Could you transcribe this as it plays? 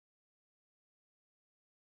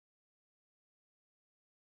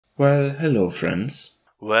Well, hello, friends.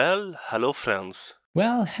 Well, hello friends.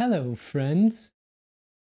 Well, hello, friends.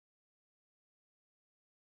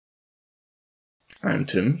 I'm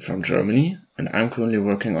Tim from Germany, and I'm currently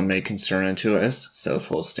working on making SerenityOS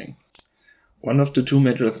self-hosting. One of the two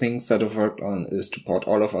major things that I've worked on is to port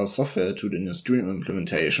all of our software to the new Stream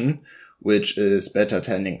implementation, which is better at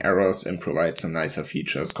handling errors and provides some nicer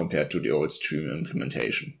features compared to the old Stream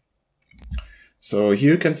implementation. So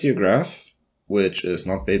here you can see a graph, which is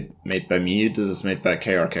not made by me, this is made by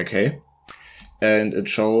KRKK. And it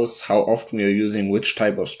shows how often we are using which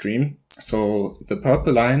type of stream. So the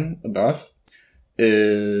purple line above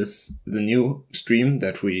is the new stream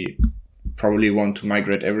that we probably want to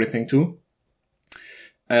migrate everything to.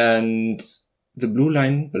 And the blue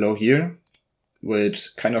line below here,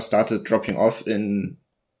 which kind of started dropping off in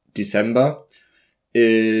December,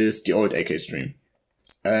 is the old AK stream.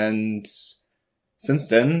 And since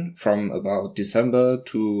then, from about December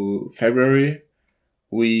to February,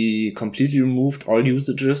 we completely removed all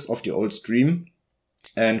usages of the old stream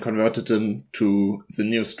and converted them to the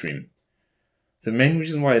new stream. The main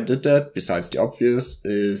reason why I did that, besides the obvious,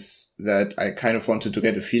 is that I kind of wanted to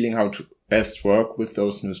get a feeling how to best work with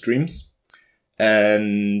those new streams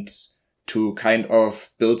and to kind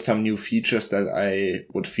of build some new features that I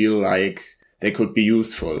would feel like they could be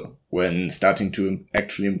useful when starting to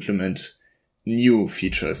actually implement new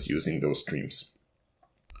features using those streams.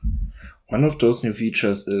 One of those new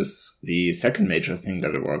features is the second major thing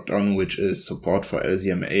that I worked on, which is support for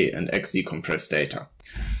LZMA and XZ compressed data.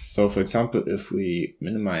 So for example, if we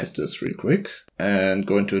minimize this real quick and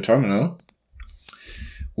go into a terminal,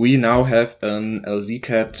 we now have an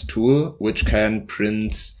LZCat tool which can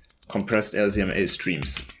print compressed LZMA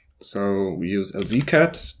streams. So we use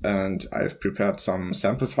LZCat and I've prepared some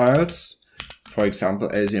sample files, for example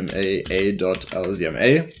LZMA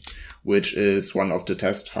a.lzma, which is one of the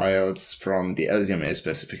test files from the LZMA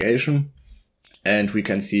specification. And we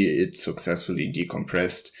can see it successfully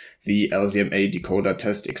decompressed the LZMA decoder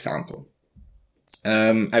test example.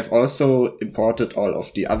 I've also imported all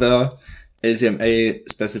of the other LZMA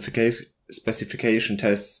specification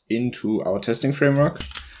tests into our testing framework.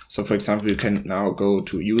 So for example, you can now go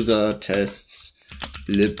to user tests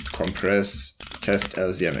lib compress test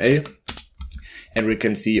LZMA, and we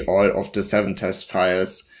can see all of the 7 test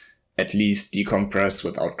files at least decompress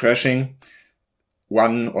without crashing.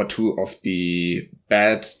 1 or 2 of the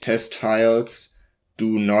bad test files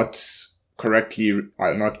are not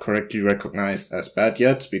correctly recognized as bad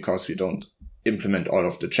yet because we don't implement all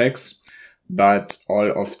of the checks, but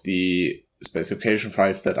all of the specification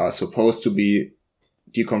files that are supposed to be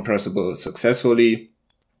decompressible successfully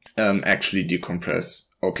actually decompress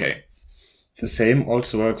okay. The same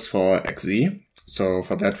also works for XZ. So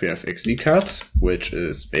for that we have XZCat, which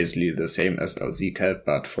is basically the same as LZCat,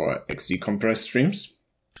 but for XZ compressed streams.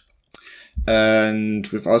 And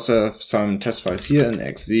we've also have some test files here in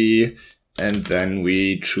XZ, and then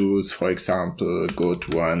we choose, for example,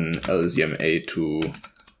 good1 LZMA to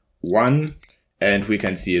 1, and we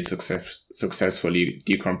can see it successfully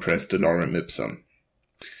decompressed the lorem ipsum.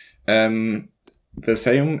 The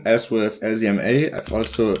same as with LZMA, I've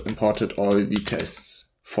also imported all the tests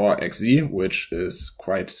for XZ, which is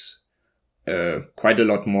quite a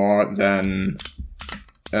lot more than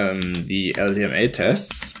the LZMA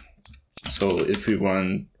tests. So if we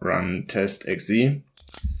run test XZ,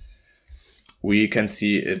 we can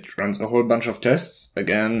see it runs a whole bunch of tests.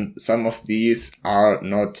 Again, some of these are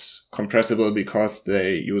not compressible because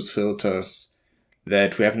they use filters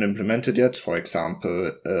that we haven't implemented yet. For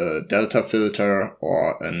example, a delta filter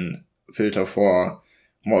or a filter for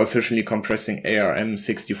more efficiently compressing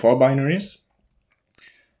ARM64 binaries.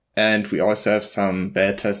 And we also have some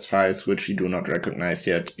bad test files which we do not recognize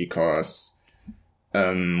yet because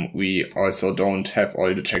we also don't have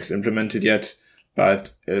all the checks implemented yet,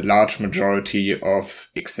 but a large majority of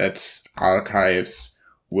XZ archives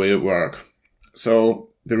will work.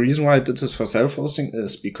 So the reason why I did this for self-hosting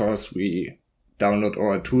is because we download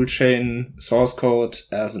our toolchain source code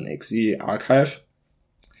as an XZ archive.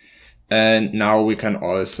 And now we can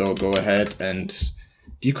also go ahead and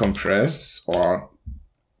decompress, or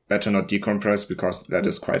better not decompress because that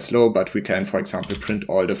is quite slow, but we can, for example, print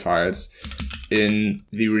all the files in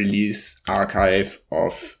the release archive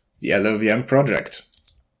of the LLVM project.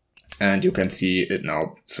 And you can see it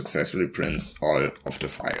now successfully prints all of the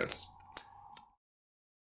files.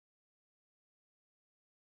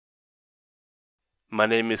 My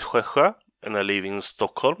name is Jorge and I live in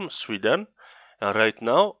Stockholm, Sweden. And right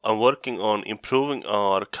now I'm working on improving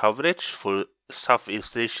our coverage for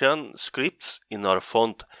Southeast Asian scripts in our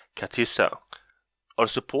font Katissa. Our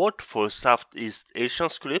support for Southeast Asian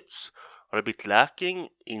scripts are a bit lacking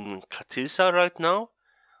in Katisa right now,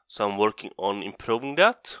 so I'm working on improving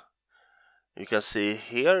that. You can see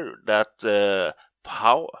here that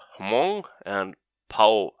Pao Hmong and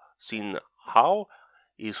Pao Xin Hao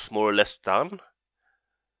is more or less done,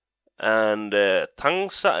 and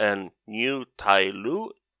Tangsa and New Tai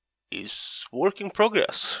Lu is work in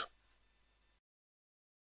progress.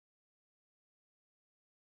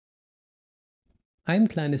 I'm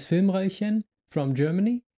Kleines Filmröllchen from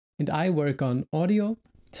Germany, and I work on audio,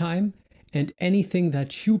 time, and anything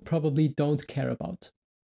that you probably don't care about.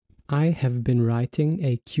 I have been writing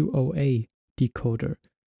a QoA decoder.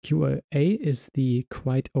 QoA is the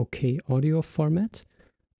quite okay audio format,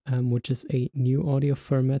 which is a new audio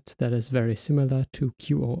format that is very similar to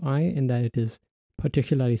QoI in that it is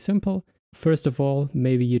particularly simple. First of all,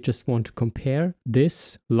 maybe you just want to compare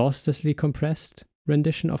this losslessly compressed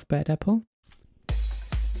rendition of Bad Apple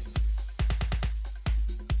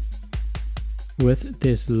with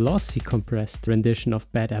this lossy compressed rendition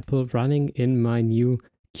of Bad Apple running in my new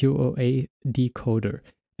QoA decoder.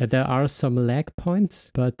 There are some lag points,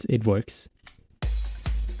 but it works.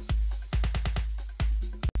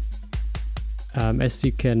 As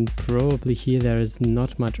you can probably hear, there is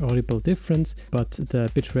not much audible difference, but the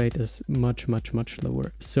bitrate is much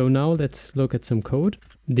lower. So now let's look at some code.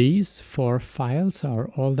 These 4 files are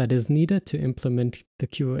all that is needed to implement the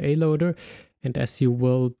QoA loader, and as you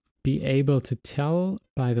will be able to tell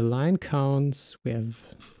by the line counts, we have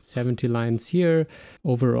 70 lines here.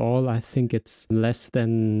 Overall, I think it's less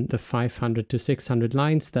than the 500 to 600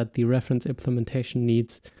 lines that the reference implementation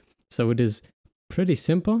needs. So it is pretty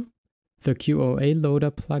simple. The QoA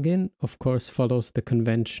loader plugin, of course, follows the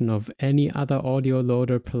convention of any other audio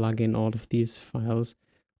loader plugin. All of these files,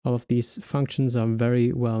 all of these functions are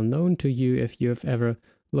very well known to you if you have ever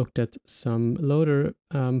looked at some loader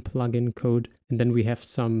plugin code. And then we have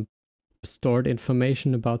some stored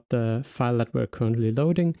information about the file that we're currently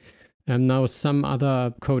loading. Now some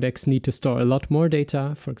other codecs need to store a lot more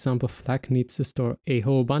data. For example, FLAC needs to store a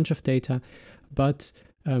whole bunch of data, but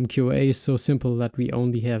QoA is so simple that we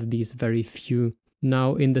only have these very few.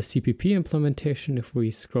 Now in the CPP implementation, if we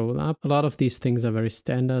scroll up, a lot of these things are very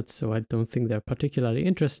standard, so I don't think they're particularly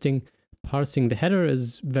interesting. Parsing the header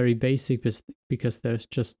is very basic because there's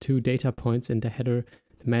just 2 data points in the header,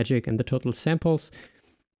 the magic and the total samples.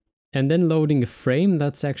 And then loading a frame,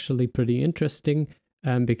 that's actually pretty interesting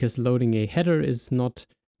because loading a header is not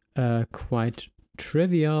quite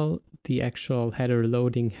trivial. The actual header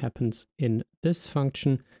loading happens in this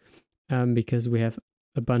function because we have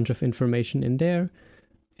a bunch of information in there.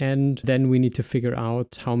 And then we need to figure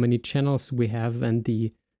out how many channels we have and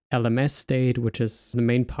the LMS state, which is the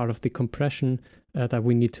main part of the compression that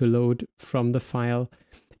we need to load from the file.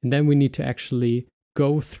 And then we need to actually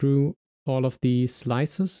go through all of the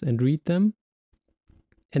slices and read them.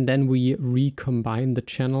 And then we recombine the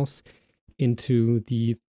channels into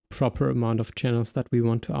the proper amount of channels that we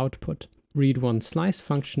want to output. Read one slice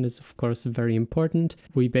function is of course very important.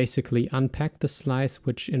 We basically unpack the slice,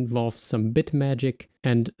 which involves some bit magic,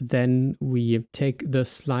 and then we take the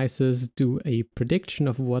slices, do a prediction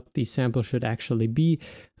of what the sample should actually be,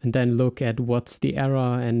 and then look at what's the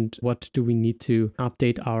error and what do we need to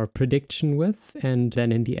update our prediction with, and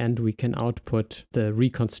then in the end we can output the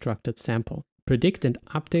reconstructed sample. Predict and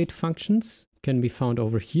update functions can be found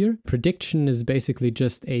over here. Prediction is basically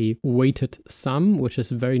just a weighted sum, which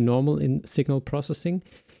is very normal in signal processing.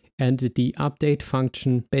 And the update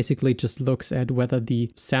function basically just looks at whether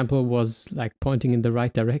the sample was like pointing in the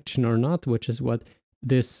right direction or not, which is what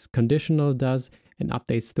this conditional does, and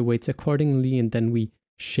updates the weights accordingly. And then we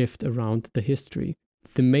shift around the history.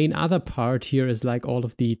 The main other part here is like all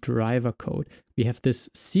of the driver code. We have this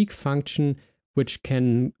seek function, which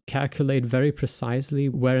can calculate very precisely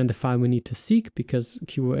where in the file we need to seek, because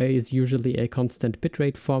QoA is usually a constant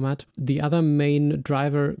bitrate format. The other main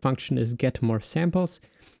driver function is get more samples,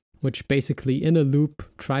 which basically in a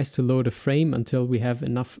loop tries to load a frame until we have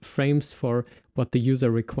enough frames for what the user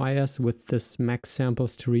requires with this max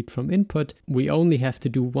samples to read from input. We only have to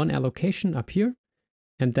do one allocation up here,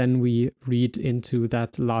 and then we read into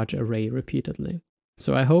that large array repeatedly.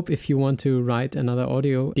 So I hope if you want to write another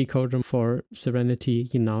audio decoder for Serenity,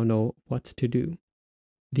 you now know what to do.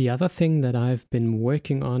 The other thing that I've been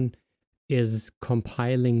working on is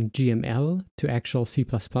compiling GML to actual C++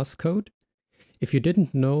 code. If you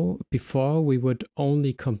didn't know, before we would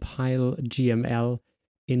only compile GML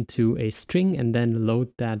into a string and then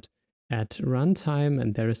load that at runtime,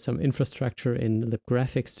 and there is some infrastructure in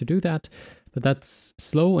libgraphics to do that, but that's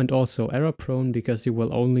slow and also error prone because you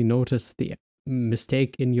will only notice the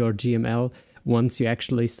mistake in your GML once you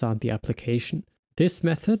actually start the application. This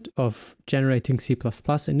method of generating C++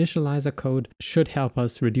 initializer code should help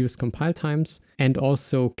us reduce compile times and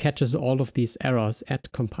also catches all of these errors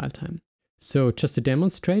at compile time. So just to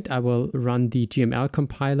demonstrate, I will run the GML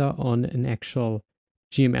compiler on an actual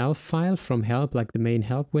GML file from help, like the main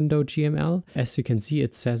help window GML. As you can see,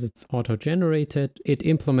 it says it's auto-generated. It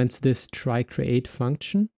implements this try create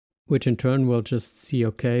function, which in turn will just see,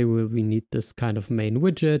 okay, well, we need this kind of main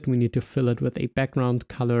widget. We need to fill it with a background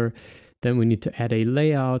color. Then we need to add a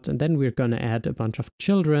layout, and then we're going to add a bunch of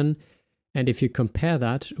children. And if you compare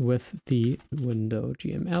that with the window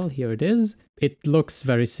GML, here it is, it looks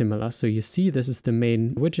very similar. So you see this is the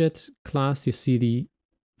main widget class. You see the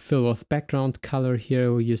fill with background color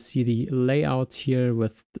here. You see the layout here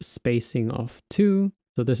with the spacing of 2.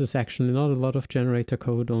 So this is actually not a lot of generator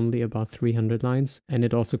code, only about 300 lines, and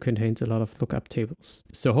it also contains a lot of lookup tables.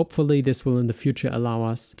 So hopefully this will in the future allow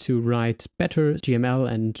us to write better GML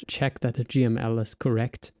and check that the GML is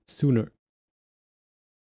correct sooner.